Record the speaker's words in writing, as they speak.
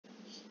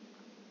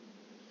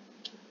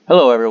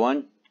Hello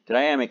everyone.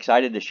 Today I am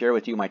excited to share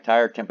with you my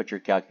tire temperature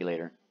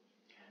calculator.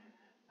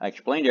 I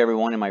explained to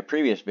everyone in my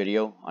previous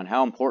video on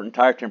how important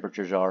tire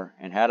temperatures are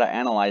and how to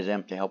analyze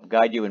them to help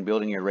guide you in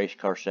building your race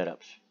car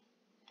setups.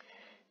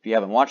 If you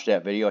haven't watched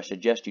that video, I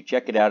suggest you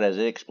check it out as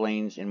it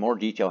explains in more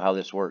detail how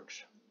this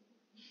works.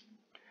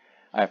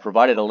 I have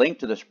provided a link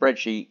to the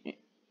spreadsheet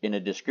in the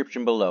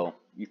description below.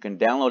 You can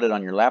download it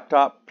on your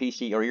laptop,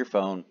 PC, or your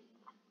phone.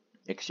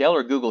 Excel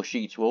or Google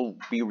Sheets will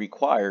be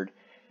required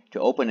to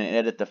open and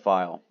edit the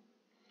file.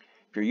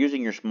 If you're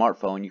using your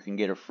smartphone, you can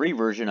get a free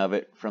version of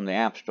it from the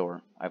App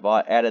Store. I've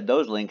added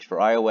those links for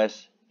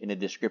iOS in the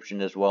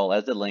description as well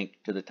as the link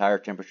to the tire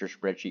temperature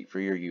spreadsheet for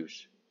your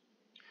use.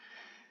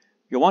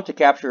 You'll want to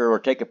capture or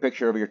take a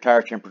picture of your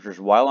tire temperatures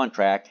while on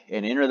track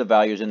and enter the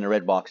values in the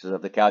red boxes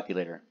of the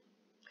calculator.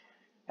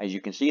 As you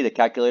can see, the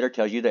calculator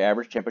tells you the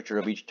average temperature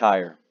of each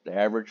tire, the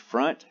average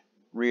front,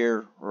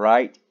 rear,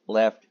 right,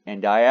 left,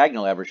 and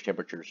diagonal average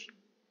temperatures.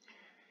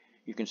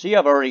 You can see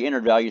I've already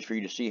entered values for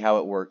you to see how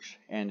it works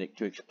and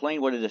to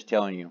explain what it is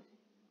telling you.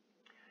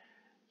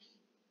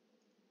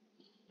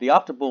 The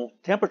optimal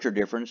temperature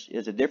difference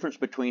is the difference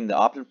between the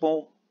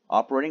optimal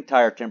operating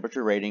tire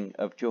temperature rating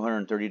of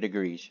 230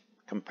 degrees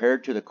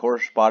compared to the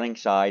corresponding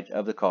side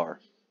of the car.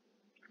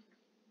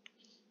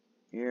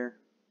 Here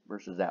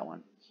versus that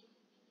one.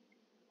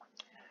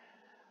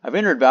 I've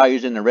entered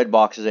values in the red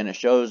boxes and it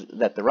shows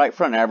that the right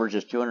front average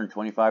is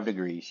 225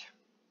 degrees.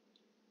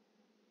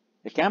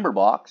 The camber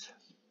box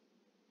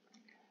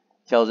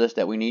tells us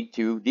that we need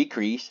to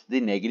decrease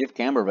the negative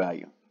camber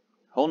value.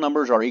 Whole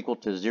numbers are equal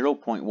to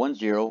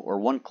 0.10 or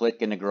 1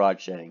 click in the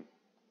garage setting.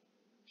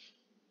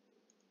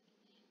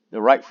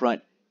 The right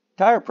front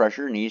tire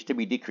pressure needs to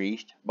be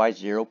decreased by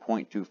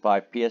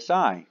 0.25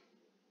 psi.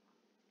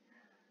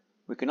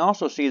 We can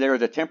also see there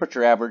is a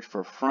temperature average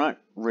for front,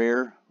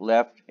 rear,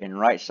 left, and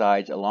right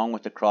sides along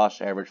with the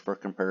cross average for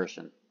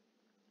comparison.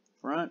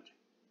 Front,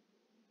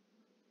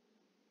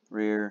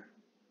 rear,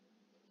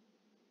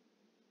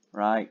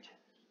 right,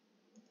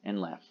 and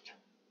left.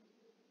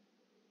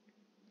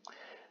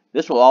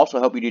 This will also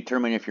help you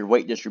determine if your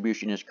weight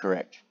distribution is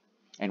correct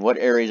and what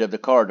areas of the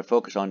car to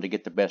focus on to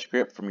get the best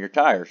grip from your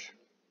tires.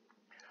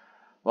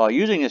 While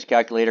using this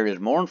calculator, it is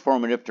more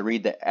informative to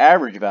read the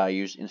average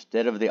values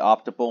instead of the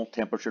optimal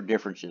temperature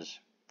differences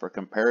for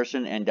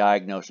comparison and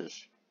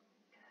diagnosis.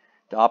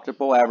 The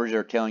optimal averages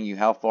are telling you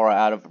how far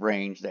out of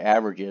range the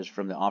average is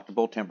from the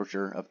optimal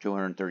temperature of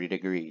 230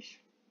 degrees.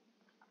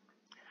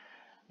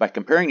 By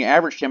comparing the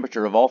average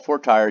temperature of all four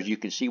tires, you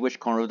can see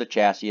which corner of the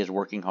chassis is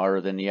working harder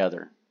than the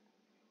other.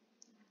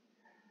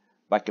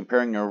 By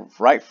comparing the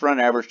right front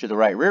average to the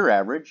right rear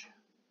average,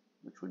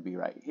 which would be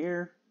right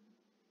here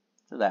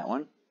to that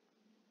one,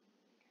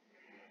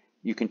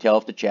 you can tell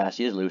if the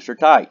chassis is loose or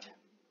tight.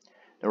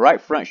 The right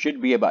front should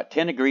be about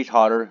 10 degrees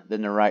hotter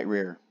than the right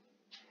rear.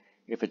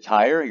 If it's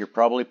higher, you're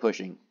probably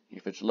pushing.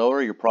 If it's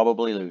lower, you're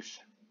probably loose.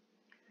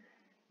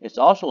 It's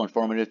also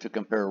informative to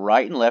compare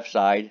right and left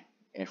side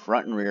and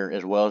front and rear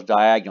as well as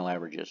diagonal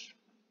averages.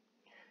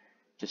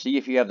 To see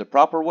if you have the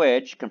proper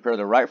wedge, compare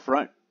the right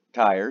front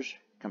tires,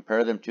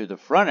 compare them to the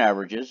front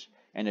averages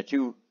and the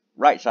two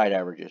right side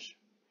averages.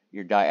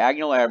 Your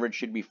diagonal average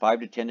should be 5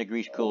 to 10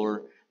 degrees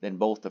cooler than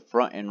both the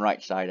front and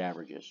right side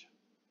averages.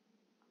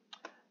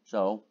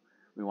 So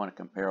we want to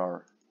compare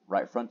our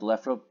right front to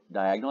left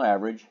diagonal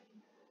average,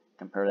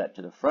 compare that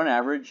to the front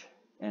average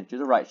and to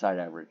the right side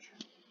average.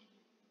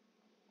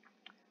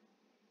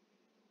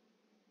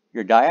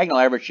 Your diagonal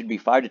average should be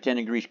 5 to 10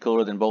 degrees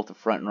cooler than both the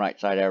front and right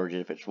side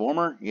averages. If it's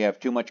warmer, you have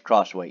too much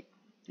cross weight.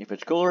 If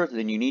it's cooler,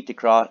 then you need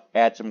to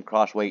add some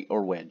cross weight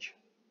or wedge.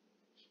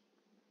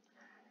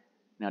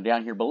 Now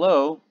down here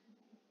below,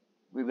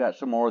 we've got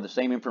some more of the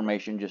same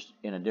information just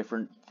in a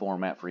different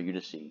format for you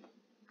to see.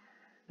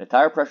 The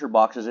tire pressure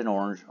boxes in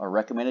orange are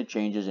recommended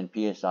changes in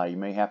PSI. You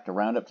may have to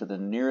round up to the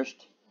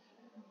nearest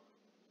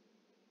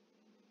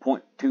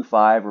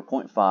 0.25 or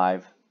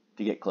 0.5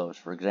 to get close.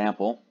 For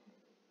example,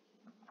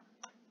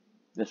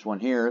 this one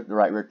here, the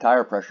right rear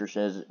tire pressure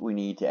says we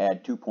need to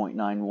add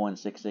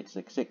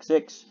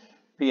 2.9166666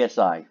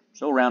 PSI.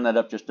 So round that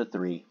up just to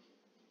 3.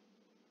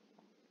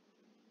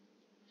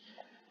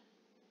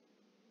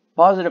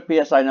 Positive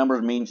PSI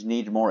numbers means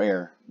needs more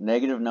air.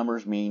 Negative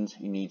numbers means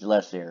he needs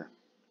less air.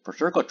 For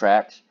circle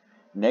tracks,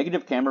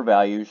 negative camber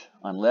values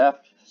on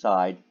left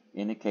side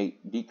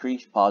indicate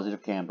decreased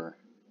positive camber.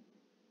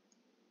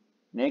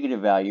 Negative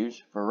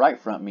values for right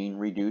front mean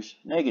reduced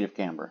negative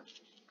camber.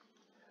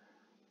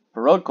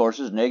 For road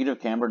courses,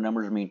 negative camber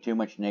numbers mean too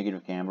much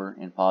negative camber,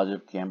 and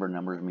positive camber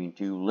numbers mean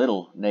too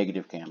little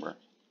negative camber.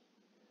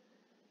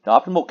 The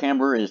optimal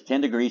camber is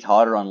 10 degrees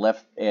hotter on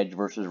left edge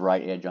versus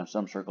right edge on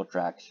some circle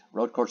tracks.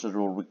 Road courses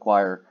will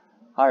require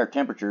higher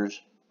temperatures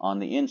on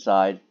the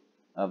inside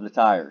of the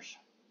tires.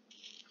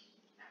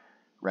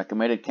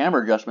 Recommended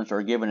camber adjustments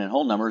are given in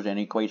whole numbers and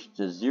equates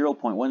to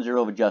 0.10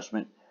 of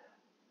adjustment.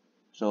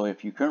 So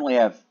if you currently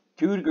have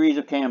 2 degrees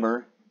of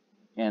camber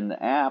and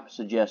the app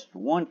suggests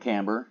 1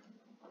 camber,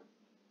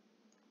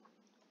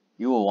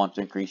 you will want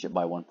to increase it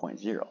by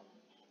 0.10.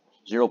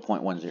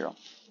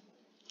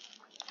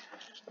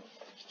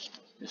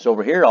 This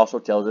over here also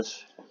tells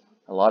us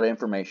a lot of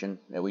information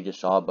that we just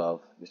saw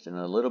above, just in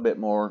a little bit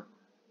more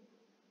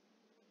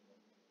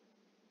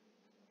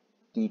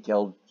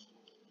detailed,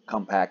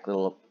 compact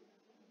little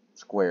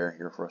square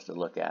here for us to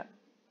look at.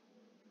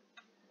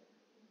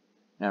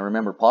 Now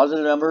remember,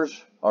 positive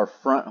numbers are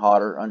front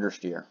hot or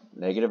understeer.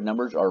 Negative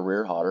numbers are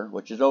rear hotter,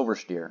 which is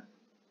oversteer.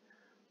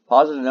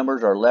 Positive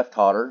numbers are left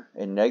hotter,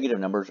 and negative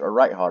numbers are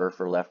right hotter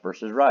for left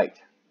versus right.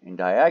 In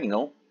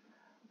diagonal,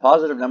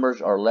 positive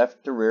numbers are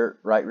left to rear,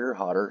 right rear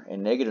hotter,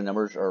 and negative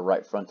numbers are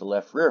right front to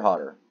left rear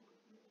hotter.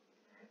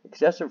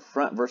 Excessive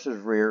front versus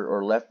rear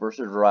or left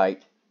versus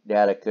right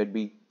data could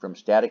be from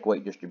static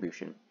weight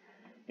distribution.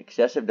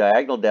 Excessive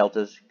diagonal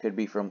deltas could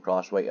be from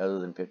cross weight other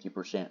than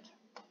 50%.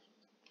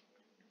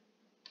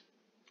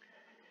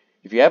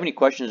 If you have any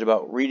questions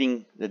about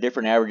reading the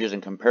different averages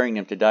and comparing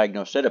them to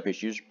diagnose setup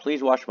issues,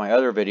 please watch my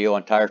other video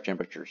on tire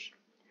temperatures.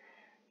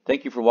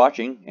 Thank you for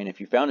watching, and if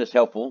you found this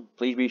helpful,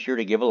 please be sure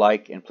to give a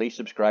like and please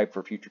subscribe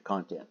for future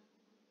content.